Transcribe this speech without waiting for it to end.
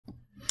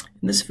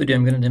In this video,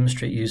 I'm going to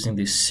demonstrate using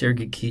the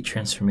Surrogate Key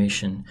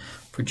Transformation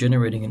for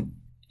generating an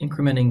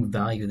incrementing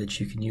value that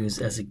you can use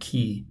as a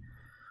key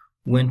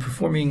when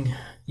performing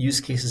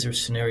use cases or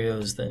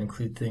scenarios that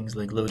include things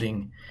like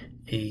loading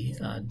a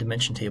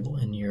dimension table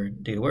in your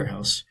data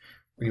warehouse,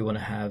 where you want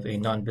to have a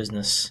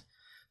non-business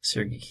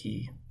surrogate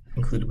key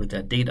included with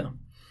that data.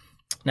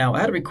 Now,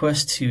 I had a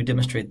request to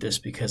demonstrate this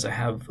because I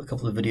have a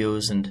couple of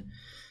videos and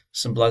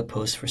some blog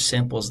posts for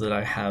samples that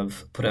I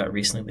have put out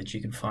recently that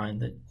you can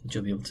find, that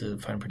you'll be able to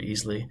find pretty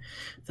easily,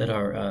 that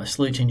are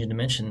slowly changing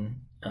dimension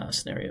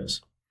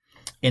scenarios.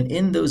 And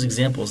in those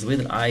examples, the way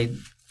that I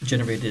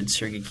generated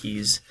surrogate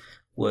keys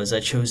was I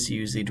chose to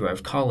use the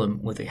derived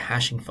column with a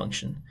hashing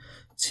function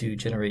to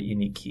generate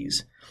unique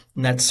keys.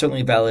 And that's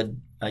certainly a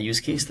valid use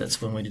case. That's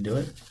one way to do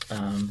it.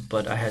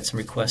 But I had some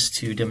requests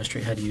to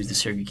demonstrate how to use the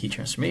surrogate key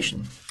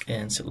transformation.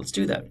 And so let's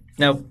do that.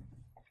 Now,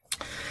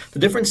 the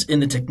difference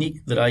in the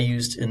technique that I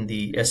used in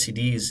the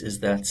SCDs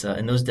is that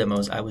in those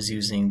demos, I was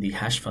using the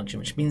hash function,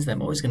 which means that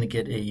I'm always going to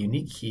get a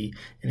unique key,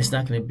 and it's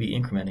not going to be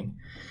incrementing.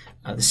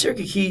 The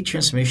surrogate key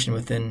transformation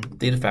within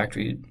Data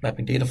Factory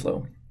mapping data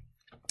flow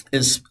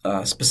is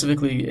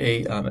specifically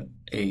a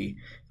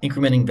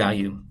incrementing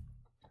value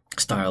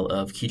style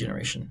of key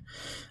generation.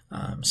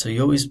 So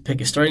you always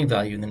pick a starting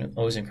value and then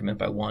always increment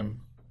by 1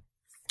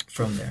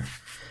 from there.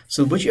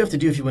 So what you have to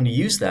do if you want to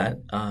use that,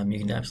 you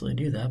can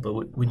absolutely do that,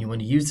 but when you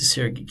want to use the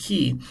surrogate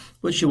key,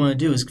 what you want to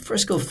do is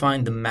first go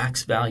find the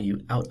max value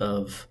out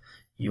of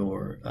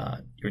your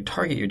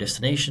target, your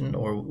destination,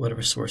 or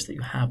whatever source that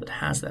you have that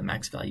has that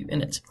max value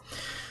in it.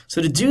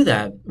 So to do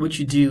that, what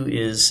you do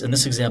is, in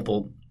this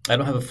example, I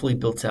don't have a fully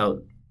built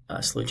out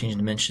slowly changing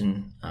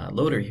dimension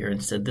loader here.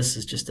 Instead, this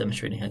is just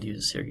demonstrating how to use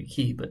a surrogate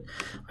key. But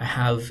I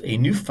have a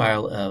new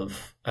file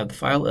of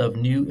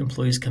new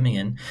employees coming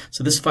in.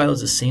 So this file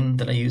is the same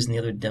that I used in the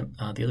other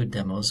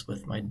demos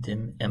with my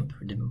dim emp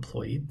or dim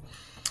employee.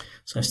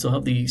 So I still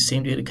have the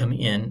same data coming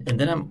in, and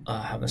then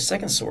I have a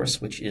second source,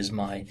 which is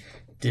my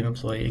dim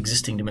employee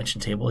existing dimension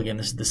table. Again,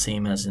 this is the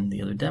same as in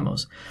the other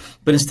demos.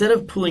 But instead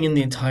of pulling in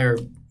the entire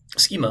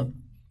schema,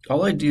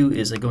 all I do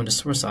is I go into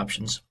source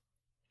options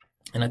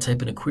and I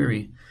type in a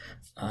query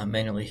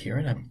manually here,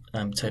 and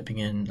I'm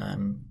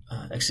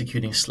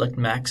executing select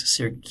max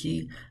surrogate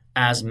key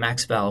as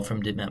max val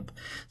from dimemp.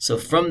 So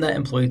from that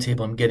employee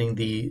table, I'm getting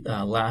the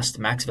last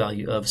max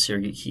value of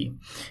surrogate key,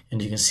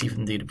 and you can see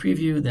from the data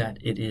preview that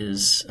it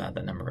is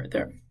that number right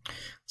there.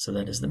 So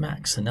that is the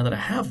max. And now that I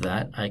have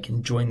that, I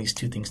can join these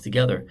two things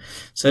together.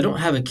 So I don't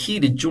have a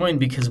key to join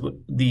because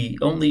the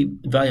only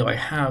value I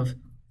have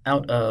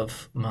out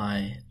of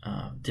my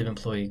div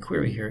employee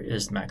query here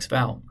is max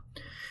val.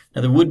 Now,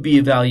 there would be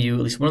a value,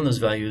 at least one of those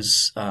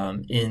values,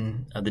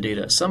 in the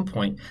data at some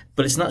point,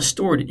 but it's not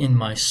stored in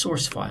my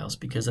source files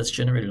because that's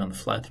generated on the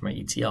fly through my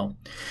ETL.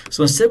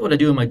 So instead, what I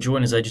do in my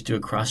join is I just do a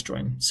cross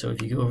join. So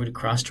if you go over to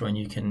cross join,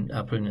 you can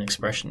put in an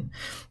expression.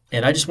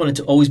 And I just want it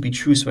to always be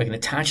true so I can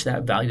attach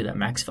that value, that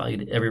max value,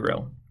 to every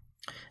row.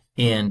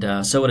 And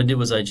so what I did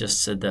was I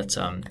just said that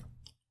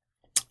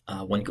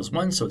 1 equals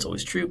 1, so it's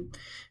always true.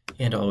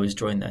 And I'll always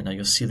join that. Now,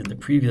 you'll see that in the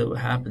preview that what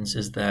happens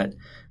is that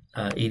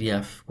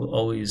ADF will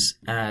always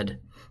add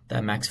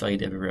that max value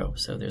to every row.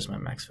 So there's my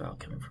max value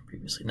coming from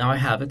previously. Now I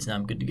have it, so now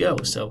I'm good to go.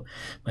 So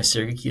my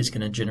surrogate key is going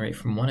to generate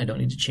from 1. I don't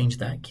need to change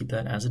that. Keep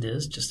that as it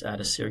is. Just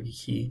add a surrogate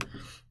key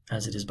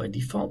as it is by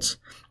default.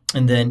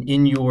 And then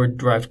in your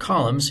derived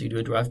column, so you do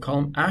a derived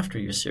column after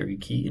your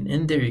surrogate key, and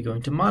in there you're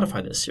going to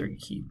modify that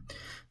surrogate key.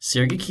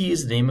 Surrogate key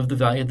is the name of the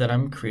value that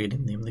I'm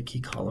creating, the name of the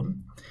key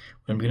column.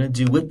 What I'm going to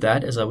do with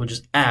that is I will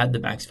just add the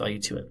max value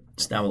to it.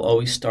 So now we'll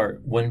always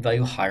start one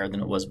value higher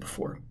than it was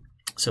before.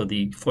 So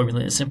the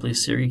formula is simply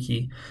surrogate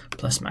key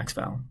plus max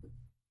val.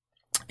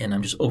 And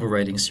I'm just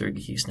overwriting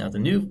surrogate keys. Now the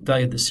new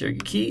value of the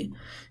surrogate key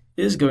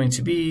is going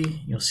to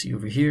be, you'll see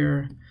over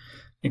here,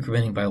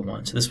 incrementing by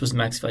 1. So this was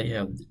max value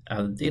out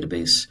of the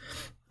database.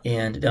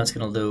 And now it's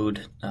going to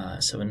load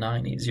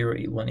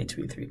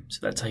 7980818283. So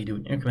that's how you do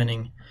an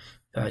incrementing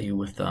value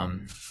with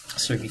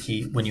surrogate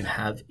key when you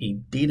have a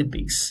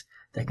database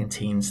that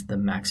contains the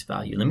max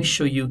value. Let me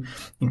show you,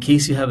 in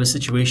case you have a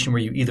situation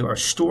where you either are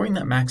storing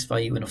that max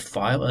value in a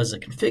file as a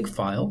config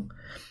file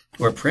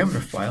or a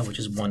parameter file, which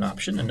is one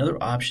option. Another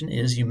option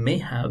is you may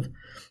have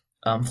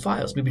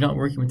files, maybe not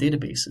working with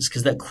databases,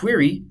 because that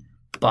query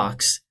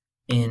box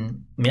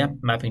in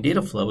mapping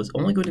data flow is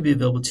only going to be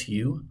available to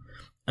you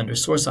under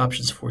source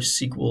options for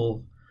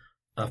SQL,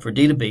 for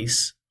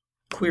database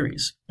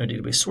queries or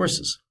database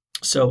sources.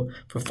 So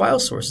for file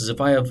sources, if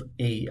I have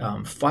a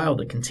file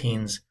that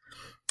contains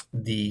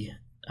the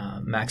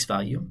max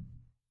value,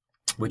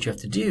 what you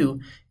have to do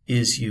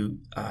is you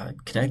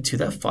connect to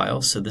that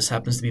file. So this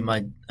happens to be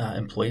my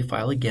employee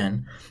file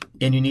again,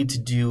 and you need to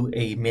do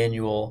a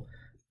manual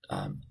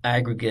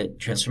aggregate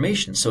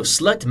transformation. So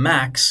select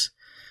max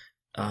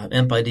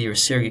emp ID or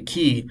surrogate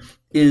key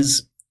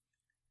is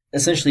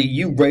essentially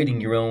you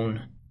writing your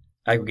own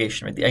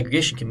aggregation, right? The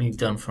aggregation can be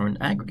done from an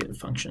aggregate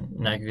function,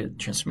 an aggregate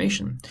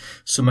transformation.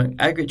 So my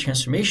aggregate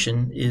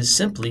transformation is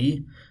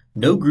simply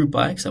no group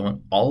by, because I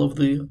want all of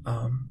the,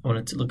 I want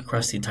it to look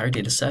across the entire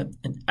data set,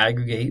 and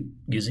aggregate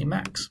using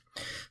max.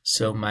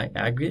 So my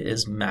aggregate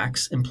is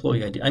max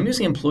employee ID. I'm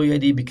using employee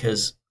ID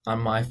because on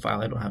my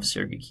file I don't have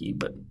surrogate key,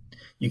 but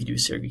you could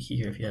use surrogate key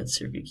here if you had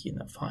surrogate key in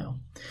that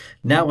file.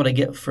 Now what I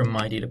get from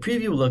my data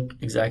preview will look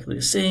exactly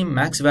the same,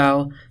 max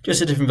val,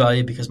 just a different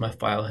value because my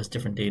file has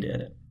different data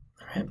in it.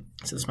 All right,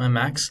 so that's my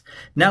max.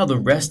 Now the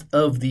rest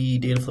of the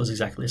data flow is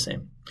exactly the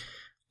same.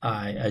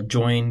 I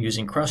join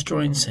using cross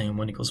join, saying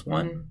 1 equals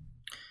 1.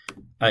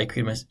 I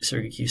create my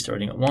surrogate key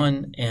starting at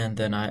 1, and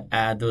then I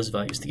add those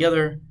values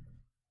together.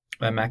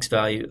 My max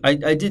value,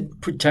 I did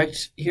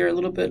protect here a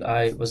little bit.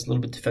 I was a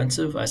little bit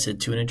defensive. I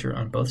said 2 integer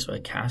on both, so I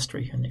cast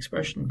right here in the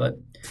expression, but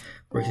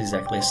works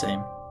exactly the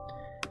same.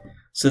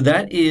 So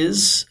that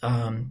is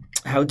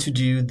how to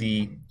do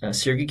the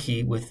surrogate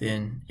key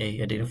within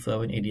a data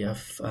flow in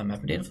ADF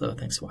mapping data flow.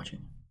 Thanks for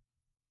watching.